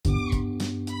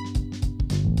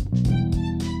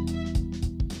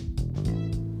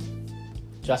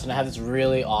Justin, I have this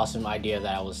really awesome idea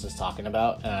that I was just talking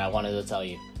about, and I wanted to tell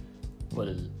you. What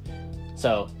is it?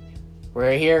 So,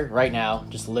 we're here right now,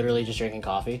 just literally just drinking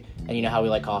coffee, and you know how we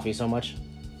like coffee so much?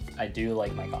 I do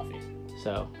like my coffee.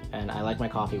 So, and I like my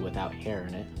coffee without hair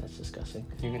in it. That's disgusting.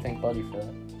 You can thank Buddy for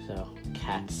that. So,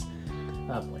 cats.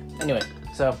 Oh boy. Anyway,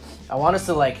 so I want us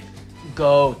to like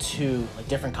go to like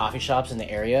different coffee shops in the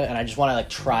area, and I just want to like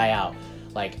try out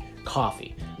like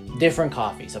coffee. Different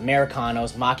coffees,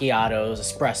 Americanos, macchiatos,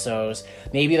 espressos,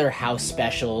 maybe their house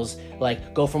specials,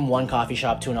 like go from one coffee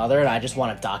shop to another, and I just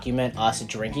want to document us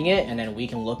drinking it, and then we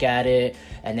can look at it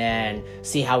and then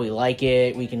see how we like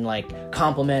it. We can like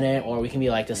compliment it, or we can be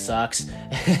like, this sucks.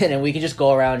 And then we can just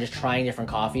go around just trying different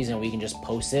coffees, and we can just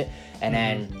post it and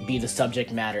then be the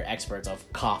subject matter experts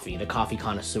of coffee, the coffee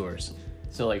connoisseurs.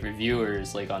 So like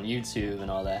reviewers like on YouTube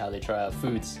and all that, how they try out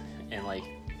foods, and like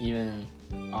even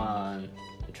on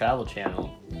the Travel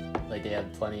Channel, like they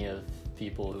have plenty of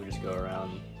people who just go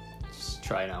around just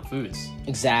trying out foods.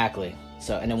 Exactly.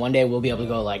 So, and then one day we'll be able to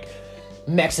go like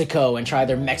Mexico and try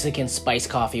their Mexican spice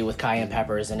coffee with cayenne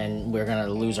peppers, and then we're gonna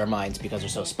lose our minds because they're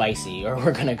so spicy. Or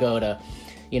we're gonna go to,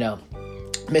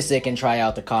 Mystic and try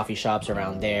out the coffee shops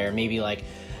around there. Maybe like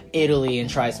Italy and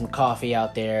try some coffee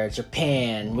out there.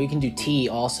 Japan. We can do tea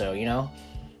also,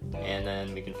 And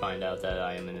then we can find out that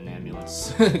I am in an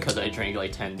ambulance because I drank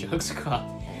like 10 jugs of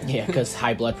coffee. Yeah, because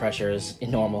high blood pressure is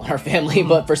normal in our family,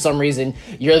 but for some reason,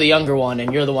 you're the younger one,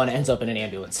 and you're the one that ends up in an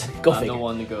ambulance. Go figure. I'm the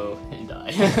one to go and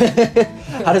die.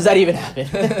 How does that even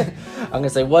happen? I'm going to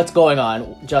say, what's going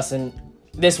on? Justin,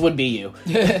 this would be you.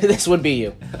 This would be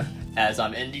you. As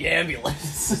I'm in the ambulance.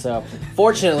 So,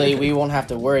 fortunately, we won't have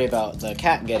to worry about the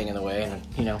cat getting in the way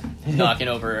and, knocking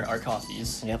over our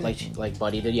coffees. Yep, like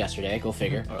Buddy did yesterday. Go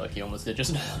figure. Or like he almost did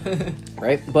just now.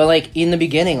 Right? But, like, in the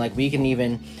beginning, like, we can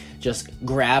even just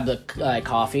grab the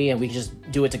coffee and we can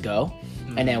just do it to go.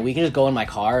 Mm-hmm. And then we can just go in my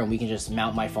car and we can just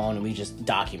mount my phone and we just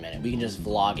document it. We can just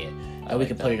vlog it. And we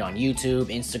can put it on YouTube,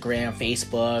 Instagram,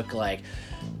 Facebook, like,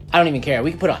 I don't even care.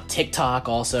 We can put it on TikTok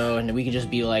also, and we can just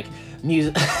be like,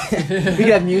 music. We can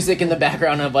have music in the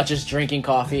background of us just drinking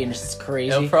coffee and just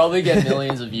crazy. It'll probably get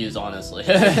millions of views, honestly.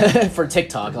 For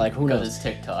TikTok, like, who knows? Because it's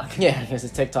TikTok. Yeah, because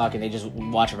it's TikTok and they just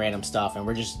watch random stuff and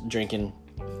we're just drinking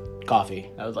coffee.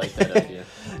 I would like that idea.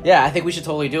 Yeah, I think we should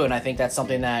totally do it, and I think that's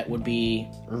something that would be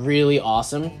really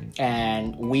awesome,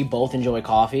 and we both enjoy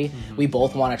coffee. Mm-hmm. We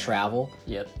both want to travel.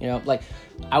 Yep. Like,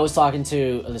 I was talking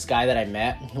to this guy that I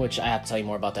met, which I have to tell you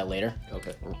more about that later.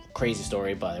 Okay. Crazy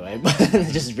story, by the way, but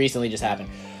it just recently just happened.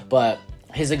 But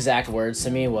his exact words to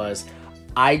me was,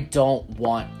 I don't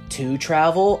want to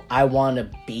travel, I want to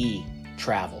be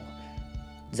travel.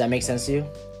 Does that make sense to you?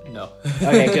 No.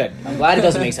 Okay, good. I'm glad it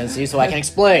doesn't make sense to you, so I can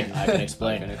explain. I can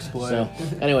explain. So,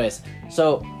 anyways,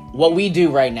 so what we do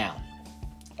right now,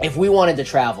 if we wanted to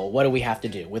travel, what do we have to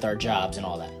do with our jobs and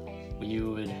all that?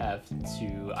 You would have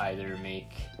to either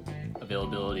make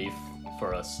availability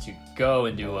for us to go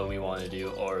and do what we want to do,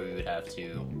 or we would have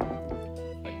to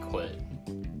like quit.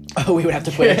 We would have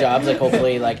to quit our jobs. Like,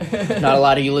 hopefully, like, not a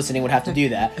lot of you listening would have to do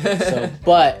that. So,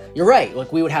 but you're right.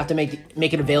 Like, we would have to make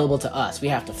it available to us. We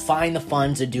have to find the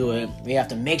funds to do it. We have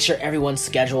to make sure everyone's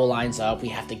schedule lines up. We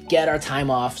have to get our time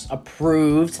offs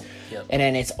approved. Yep. And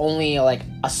then it's only like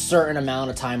a certain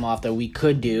amount of time off that we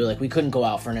could do. Like, we couldn't go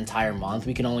out for an entire month.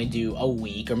 We can only do a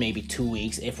week or maybe 2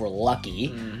 weeks if we're lucky.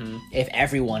 Mm-hmm. If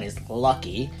everyone is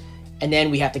lucky. And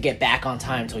then we have to get back on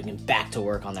time so we can back to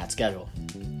work on that schedule.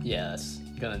 Yeah, that's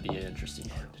gonna be an interesting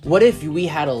part. What if we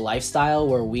had a lifestyle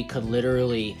where we could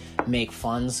literally make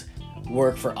funds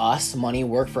work for us, money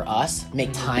work for us,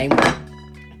 make time...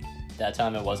 That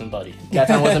time it wasn't Buddy. That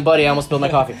time it wasn't Buddy, I almost spilled my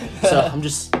coffee. So I'm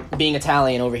just being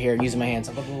Italian over here and using my hands.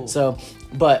 So,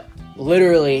 but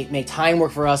literally make time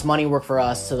work for us, money work for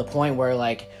us, to the point where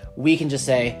like we can just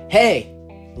say, hey,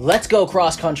 let's go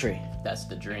cross country. That's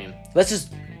the dream. Let's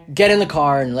just get in the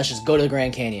car and let's just go to the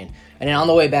Grand Canyon. And then on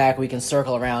the way back, we can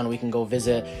circle around. We can go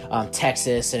visit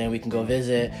Texas, and then we can go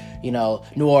visit,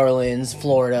 New Orleans,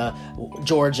 Florida,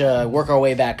 Georgia, work our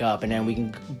way back up, and then we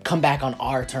can come back on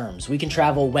our terms. We can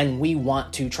travel when we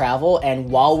want to travel, and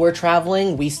while we're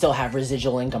traveling, we still have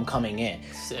residual income coming in.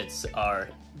 It's our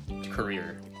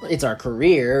career. It's our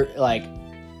career. Like,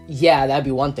 yeah, that'd be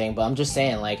one thing, but I'm just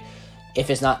saying, like, if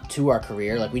it's not to our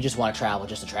career, like, we just want to travel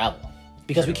just to travel.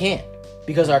 Because we can't.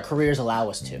 Because our careers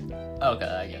allow us to. Okay,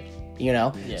 I get it.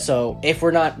 Yeah. So if we're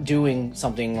not doing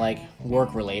something like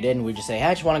work related and we just say, hey,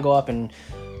 I just want to go up and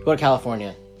go to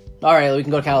California. All right, we can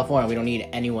go to California. We don't need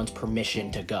anyone's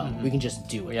permission to go. Mm-hmm. We can just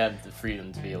do it. We have the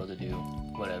freedom to be able to do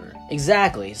whatever.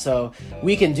 Exactly. So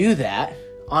we can do that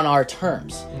on our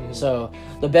terms. So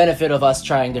the benefit of us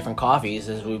trying different coffees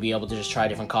is we'll be able to just try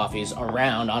different coffees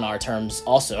around on our terms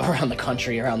also, around the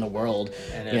country, around the world.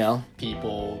 And if you know,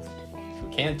 people who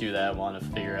can't do that want to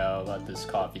figure out what this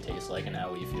coffee tastes like and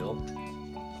how we feel,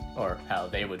 or how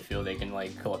they would feel, they can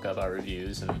like look up our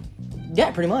reviews and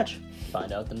yeah, pretty much.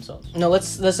 find out themselves. No,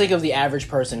 let's think of the average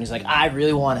person who's like, I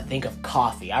really want to think of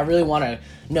coffee. I really want to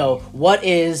know what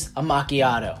is a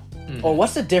macchiato, or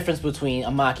what's the difference between a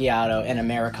macchiato and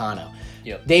Americano.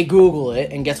 Yep. They Google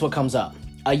it, and guess what comes up?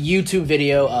 A YouTube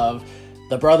video of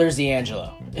the brothers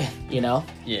D'Angelo, you know,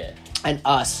 Yeah. and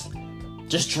us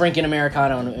just drinking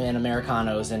Americano and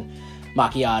Americanos and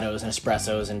macchiatos and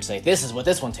espressos and say, this is what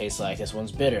this one tastes like. This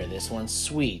one's bitter. This one's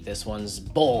sweet. This one's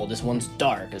bold. This one's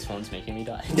dark. This one's making me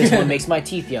die. This one makes my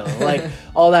teeth yellow. Like,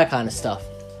 all that kind of stuff.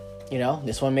 You know,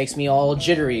 this one makes me all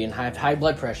jittery and have high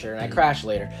blood pressure and I crash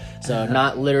later. So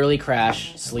not literally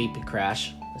crash, sleep,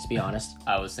 crash. Let's be honest.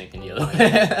 I was thinking the other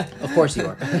way. Of course you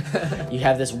are. You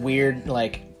have this weird,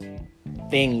 like,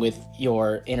 thing with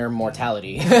your inner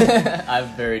mortality. I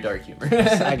have very dark humor.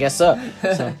 I guess so.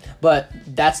 But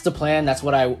that's the plan. That's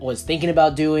what I was thinking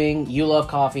about doing. You love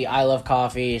coffee. I love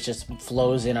coffee. It just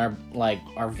flows in our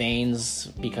veins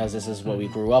because this is what we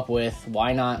grew up with.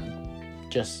 Why not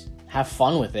just have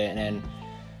fun with it and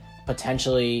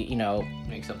potentially, you know,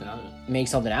 Make something out of it. make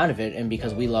something out of it, and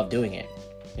because we love doing it.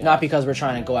 Not because we're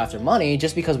trying to go after money,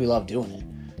 just because we love doing it.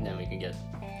 And then we can get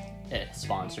it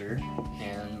sponsored,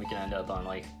 and we can end up on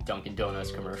like Dunkin'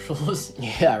 Donuts commercials.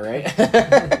 Yeah, right?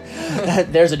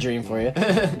 There's a dream for you.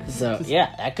 So,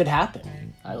 yeah, that could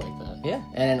happen. I like that. Yeah,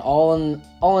 and all in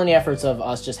the efforts of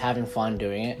us just having fun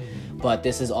doing it. But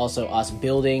this is also us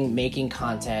making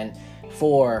content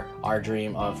for our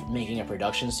dream of making a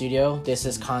production studio. This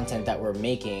is content that we're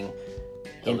making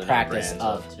in Building our practice brands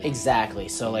of up, too. exactly.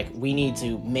 So like we need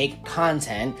to make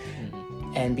content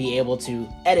and be able to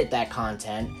edit that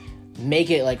content, make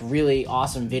it like really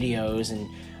awesome videos and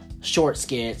short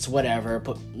skits, whatever,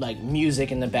 put like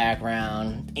music in the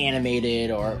background, animated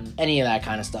or any of that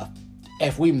kind of stuff.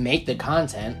 If we make the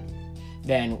content,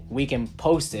 then we can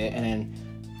post it and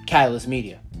then Catalyst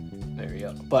Media. There you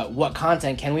go. But what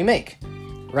content can we make?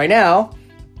 Right now,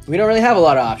 we don't really have a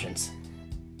lot of options.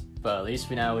 But at least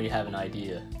we have an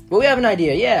idea. But we have an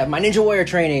idea, yeah. My Ninja Warrior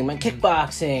training, my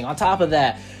kickboxing, on top of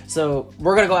that. So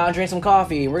we're going to go out and drink some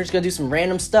coffee. We're just going to do some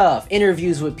random stuff.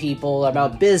 Interviews with people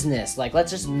about business. Like,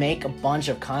 let's just make a bunch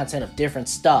of content of different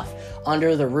stuff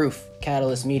under the roof.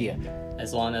 Catalyst Media.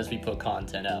 As long as we put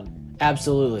content out.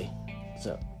 Absolutely.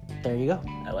 So, there you go.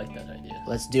 I like that idea.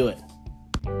 Let's do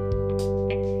it.